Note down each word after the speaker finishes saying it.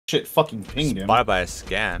shit fucking pinged him. Spotted by a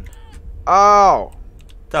scan. Oh!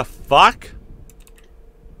 The fuck?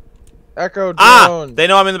 Echo drone. Ah! They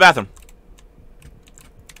know I'm in the bathroom.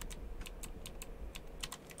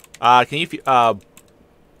 Can you...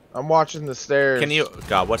 I'm watching the stairs. Can you...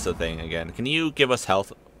 God, what's the thing again? Can you give us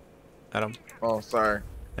health, Adam? Oh, sorry.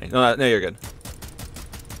 No, you're good.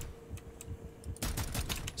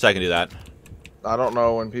 So I can do that. I don't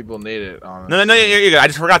know when people need it, honestly. No, you're good. I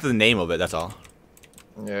just forgot the name of it, that's all.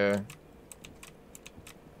 Yeah.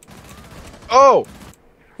 Oh!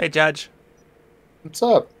 Hey, Judge. What's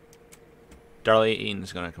up?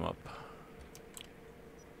 Darlene's gonna come up.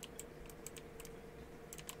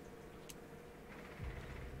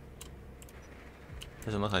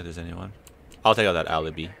 Doesn't look like there's anyone. I'll take out that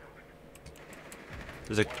alibi.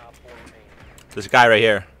 There's a guy right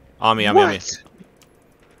here. On me.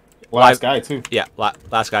 Last guy, too. Yeah,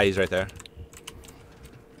 last guy, he's right there.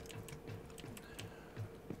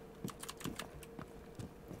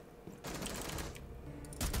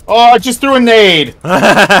 Oh, I just threw a nade!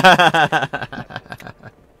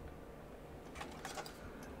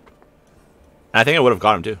 I think I would have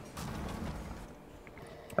got him, too.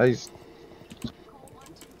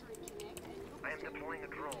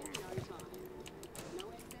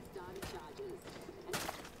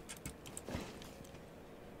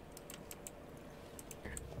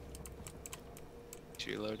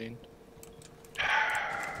 Reloading.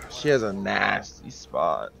 She has a nasty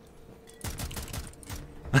spot.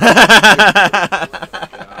 I'm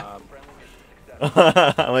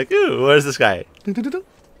like, ooh, where's this guy?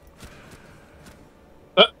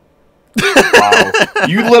 Wow.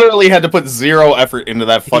 You literally had to put 0 effort into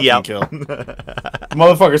that fucking kill.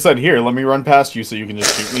 Motherfucker said, here, let me run past you so you can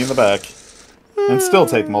just shoot me in the back. And still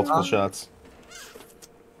take multiple shots.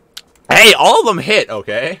 Hey, all of them hit,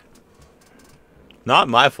 okay? Not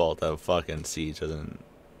my fault that fucking Siege doesn't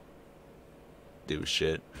do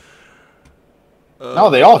shit.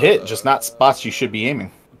 No, they all hit, just not spots you should be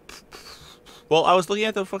aiming. Well, I was looking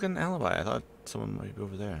at the fucking alibi. I thought someone might be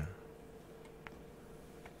over there.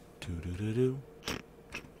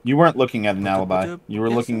 You weren't looking at an alibi. You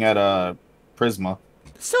were looking at a Prisma.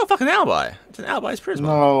 It's still a fucking alibi. It's an alibi's Prisma.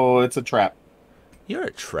 No, it's a trap. You're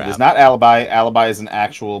a trap. It's not alibi. Alibi is an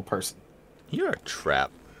actual person. You're a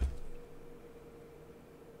trap.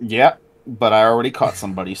 Yeah, but I already caught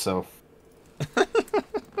somebody, so.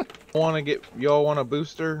 Y'all want a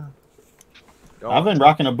booster? I've been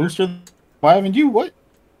rocking a booster. Why haven't you? What?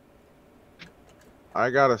 I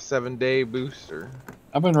got a 7-day booster.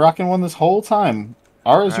 I've been rocking one this whole time.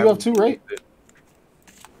 Arez, you have 2, right?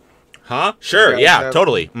 Huh? Sure. Yeah.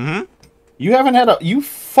 Totally. Mm-hmm. You haven't had a. You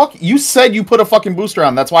said you put a fucking booster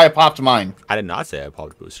on. That's why I popped mine. I did not say I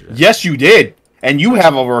popped a booster. Yes, you did. And you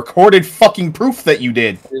have a recorded fucking proof that you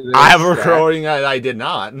did. I have a recording that I did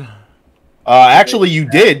not. Actually, you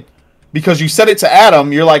did. Because you said it to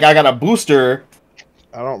Adam. You're like, I got a booster.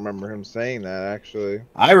 I don't remember him saying that, actually.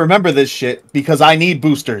 I remember this shit because I need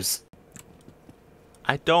boosters.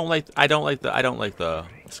 I don't like the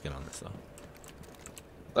skin on this though.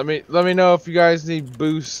 Let me know if you guys need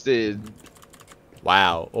boosted.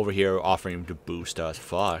 Wow, over here offering to boost us.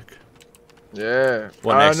 Fuck. Yeah.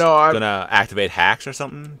 What next? Gonna activate hacks or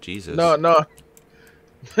something? Jesus. No.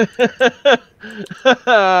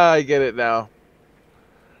 I get it now.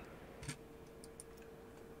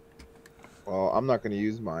 Well, I'm not gonna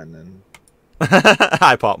use mine then.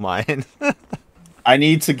 I popped mine. I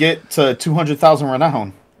need to get to 200,000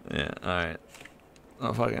 renown. Yeah. All right.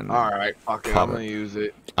 Oh fucking. All right. Fuck it. I'm gonna use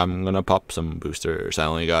it. I'm gonna pop some boosters. I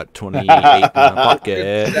only got 28 in my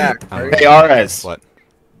pocket. Hey, Arez. What?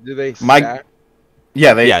 Do they stack?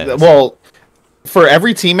 Yeah, well, for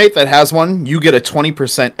every teammate that has one, you get a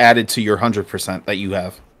 20% added to your 100% that you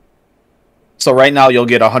have. So right now you'll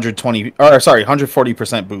get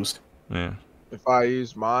 140% boost. Yeah. If I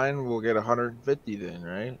use mine, we'll get 150 then,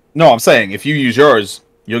 right? No, I'm saying if you use yours,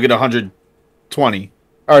 you'll get 120.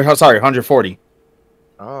 Or sorry, 140.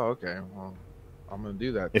 Oh, okay. Well, I'm gonna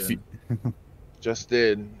do that then. Just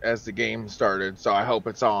did as the game started, so I hope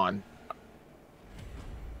it's on.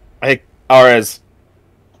 Hey, Arez.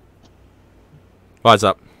 What's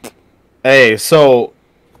up? Hey, so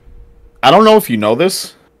I don't know if you know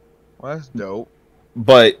this. Well, that's dope.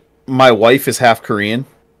 But my wife is half Korean.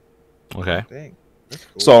 Okay. Dang, that's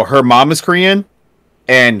cool. So her mom is Korean,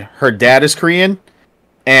 and her dad is Korean,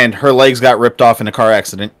 and her legs got ripped off in a car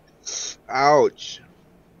accident. Ouch.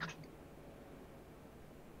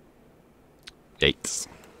 Dates.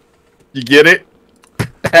 You get it?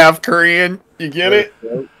 Half Korean. You get it?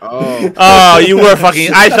 Oh. Oh, you were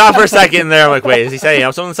fucking. I thought for a second there. I'm like, wait, is he saying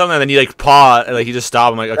I'm something? And then you like pause, like you just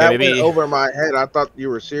stop. I'm like, okay, That maybe. went over my head. I thought you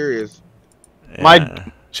were serious. Yeah.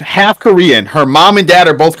 My half Korean. Her mom and dad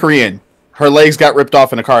are both Korean. Her legs got ripped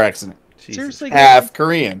off in a car accident. Jesus. Seriously, Half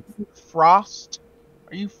Korean. Frost?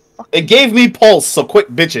 Are you fucking? It gave me pulse, so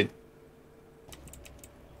quit bitching.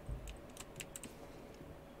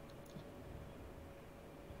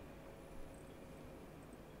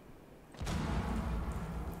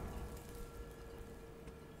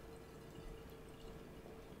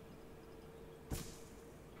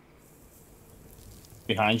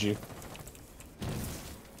 Behind you.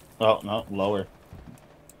 Oh, no, lower.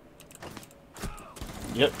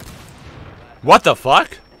 Yep. What the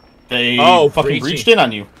fuck? They Oh, fucking breaching. breached in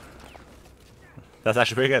on you. That's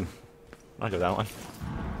actually pretty good. I'll go that one.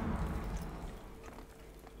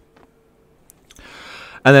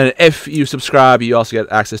 And then if you subscribe, you also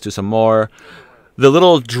get access to some more. The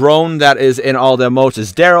little drone that is in all the emotes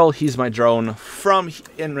is Daryl. He's my drone from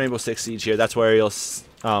in Rainbow Six Siege here. That's where you'll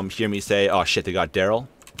hear me say, oh shit, they got Daryl.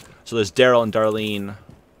 So there's Daryl and Darlene,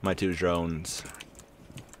 my two drones.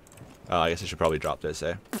 I guess I should probably drop this,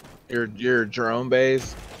 eh? Your drone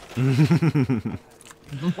base. Daryl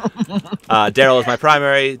is my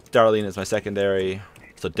primary, Darlene is my secondary.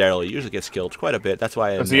 So Daryl usually gets killed quite a bit. That's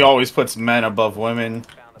why Because he always puts men above women.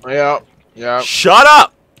 Yep. Yep. Shut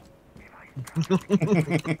up!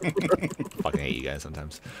 Fucking hate you guys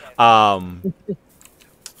sometimes.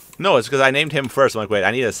 No, it's because I named him first. I'm like, wait,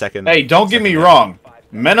 I need a second. Hey, don't get me wrong.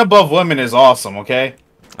 Men above women is awesome, okay?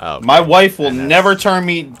 Oh, okay. My wife will never turn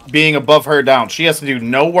me being above her down. She has to do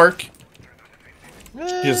no work.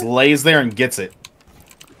 She just lays there and gets it.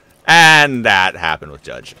 And that happened with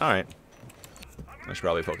Judge. Alright. I should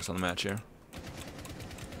probably focus on the match here.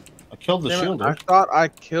 I killed the shielder.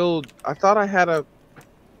 I thought I had a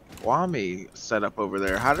Wami set up over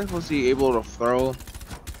there. How was he able to throw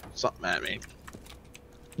something at me?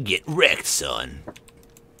 Get wrecked, son.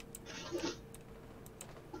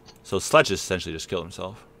 So Sledge essentially just killed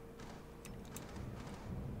himself.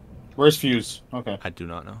 Where's Fuse? Okay. I do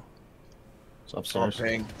not know. It's upstairs.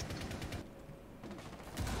 Ping.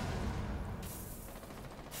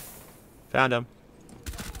 Found him.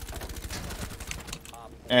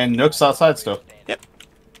 And Nook's outside still. Yep.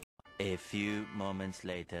 A few moments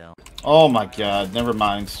later. Oh my god, never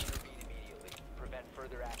mind.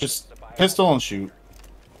 Just pistol and shoot.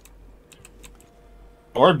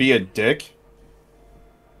 Or be a dick.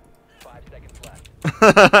 5 seconds left.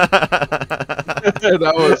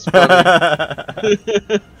 That was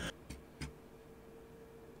funny.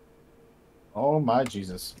 Oh my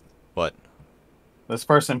Jesus. What? This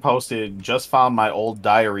person posted, just found my old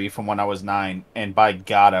diary from when I was 9, and by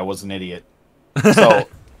God, I was an idiot. So,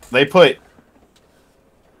 they put,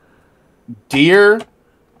 Dear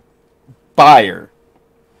Buyer,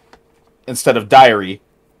 instead of diary.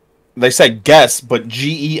 They said guess, but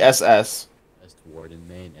G-E-S-S. West Warden,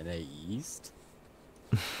 Main, NA East?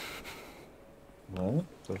 What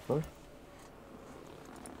the fuck?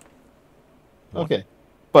 Okay,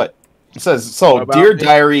 but it says, so, Dear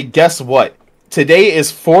Diary, guess what? Today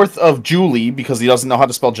is 4th of July, because he doesn't know how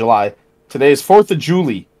to spell July. Today is 4th of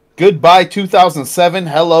July. Goodbye 2007,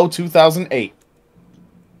 hello 2008.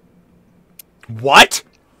 What?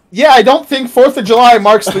 Yeah, I don't think 4th of July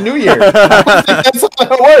marks the new year. I don't think that's how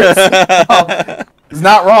it works. No, he's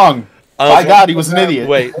not wrong. By God, he was an idiot.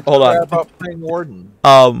 Wait, hold on. About playing Warden.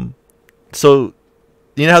 So,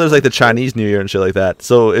 you know how there's like the Chinese New Year and shit like that?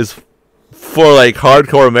 So is, for like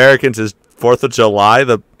hardcore Americans, is 4th of July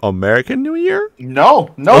the American New Year? No,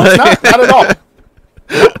 it's not. Not at all.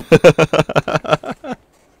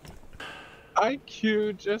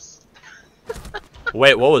 IQ just...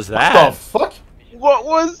 Wait, what was What that? the fuck? What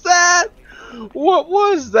was that? What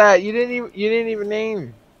was that? You didn't even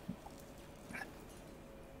name.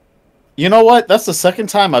 You know what? That's the second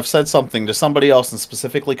time I've said something to somebody else and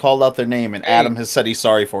specifically called out their name, and Adam has said he's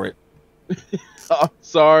sorry for it. I'm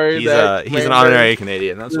sorry. He's an honorary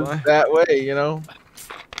Canadian, that's why. That way, you know.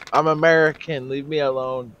 I'm American. Leave me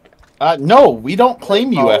alone. No, we don't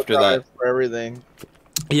claim you after that. Apologize for everything.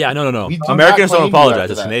 Yeah, no. We do Americans not don't claim you apologize.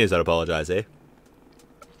 after It's that. Canadians that apologize, eh?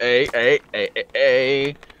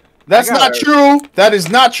 Hey. That's not true. That is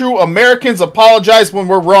not true. Americans apologize when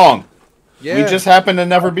we're wrong. Yeah. We just happen to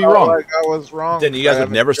never be I felt wrong. like I was wrong. Then you guys I would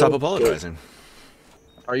haven't never stop killed apologizing.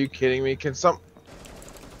 shit. Are you kidding me? Can some...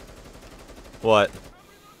 What?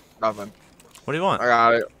 Nothing. What do you want? I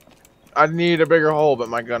got it. I need a bigger hole, but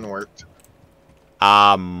my gun worked.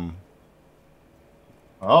 Oh,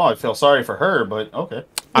 I feel sorry for her, but okay.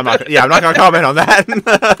 I'm not gonna comment on that.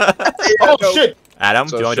 Oh shit! Adam,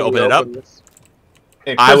 do you want me to open it up?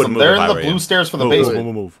 Hey, I would Prism, move they're if I in the were blue you. stairs for the Move,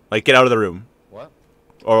 basement. move. Like, get out of the room. What?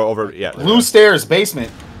 Or over, yeah. Blue stairs,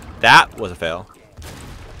 basement. That was a fail.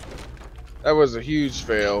 That was a huge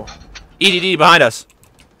fail. EDD behind us.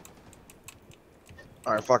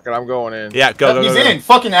 All right, fuck it. I'm going in. Yeah, go. He's in.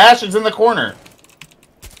 Fucking Ash is in the corner.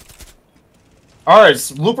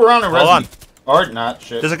 Arez, loop around and res Hold me. Or not,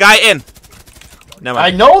 shit. There's a guy in. Never I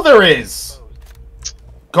mind. know there is.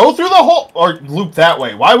 Go through the hole or loop that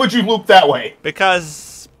way. Why would you loop that way?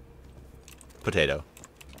 Because potato.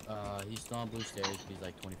 He's still on blue stairs. He's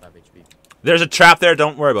like 25 HP. There's a trap there.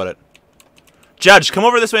 Don't worry about it. Judge, come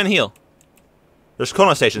over this way and heal. There's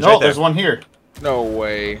Kono stations right there. No, there's one here. No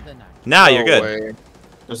way. Now No you're good. way.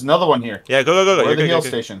 There's another one here. Yeah, go. Where are You're the good, heal you're good.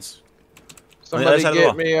 stations? Somebody side of the get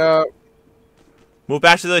wall. me up. Move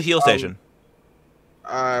back to the heal station.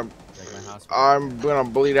 I'm Like my house. I'm gonna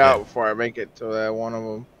bleed out before I make it to that one of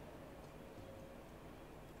them.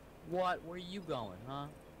 What? Where are you going, huh?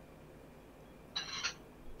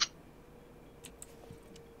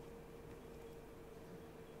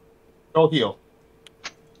 Go heal.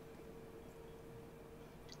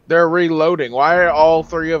 They're reloading. Why are all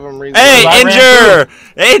three of them reloading? Hey, I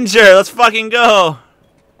ran Injure! Let's fucking go!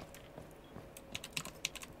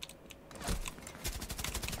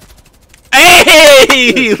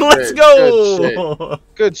 Hey! Let's shit, go!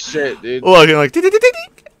 Good shit, dude. Looking like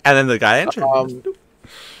and then the guy injured.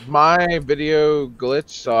 My video glitched,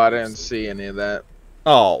 so I didn't see any of that.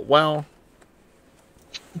 Oh, well.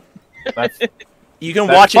 That's, You can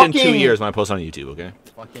That watch it in 2 fucking- years when I post on YouTube, okay?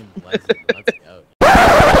 Fucking let's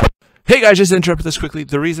go. Hey guys, just to interrupt this quickly.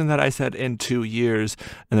 The reason that I said in 2 years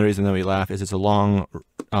and the reason that we laugh is it's a long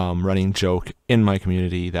running joke in my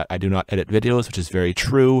community that I do not edit videos, which is very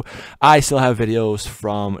true. I still have videos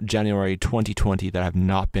from January 2020 that have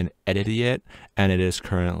not been edited yet, and it is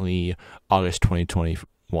currently August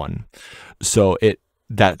 2021. So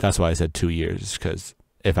that's why I said 2 years, because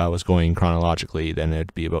if I was going chronologically, then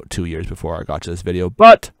it'd be about 2 years before I got to this video.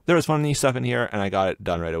 But there was funny stuff in here, and I got it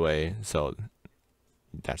done right away. So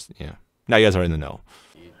that's, yeah. Now you guys are in the know.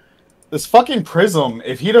 this fucking Prism,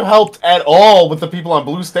 if he'd have helped at all with the people on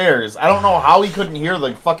blue stairs, I don't know how he couldn't hear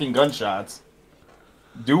the fucking gunshots.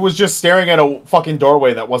 Dude was just staring at a fucking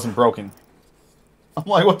doorway that wasn't broken. I'm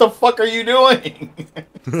like, what the fuck are you doing?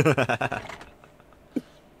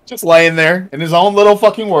 Just laying there in his own little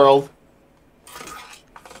fucking world.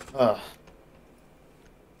 Ugh.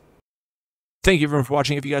 Thank you everyone for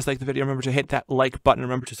watching. If you guys liked the video, remember to hit that like button.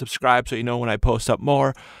 Remember to subscribe so you know when I post up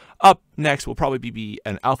more. Up next will probably be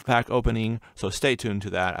an alpha pack opening, so stay tuned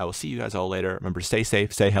to that. I will see you guys all later. Remember to stay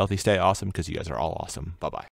safe, stay healthy, stay awesome, because you guys are all awesome. Bye-bye.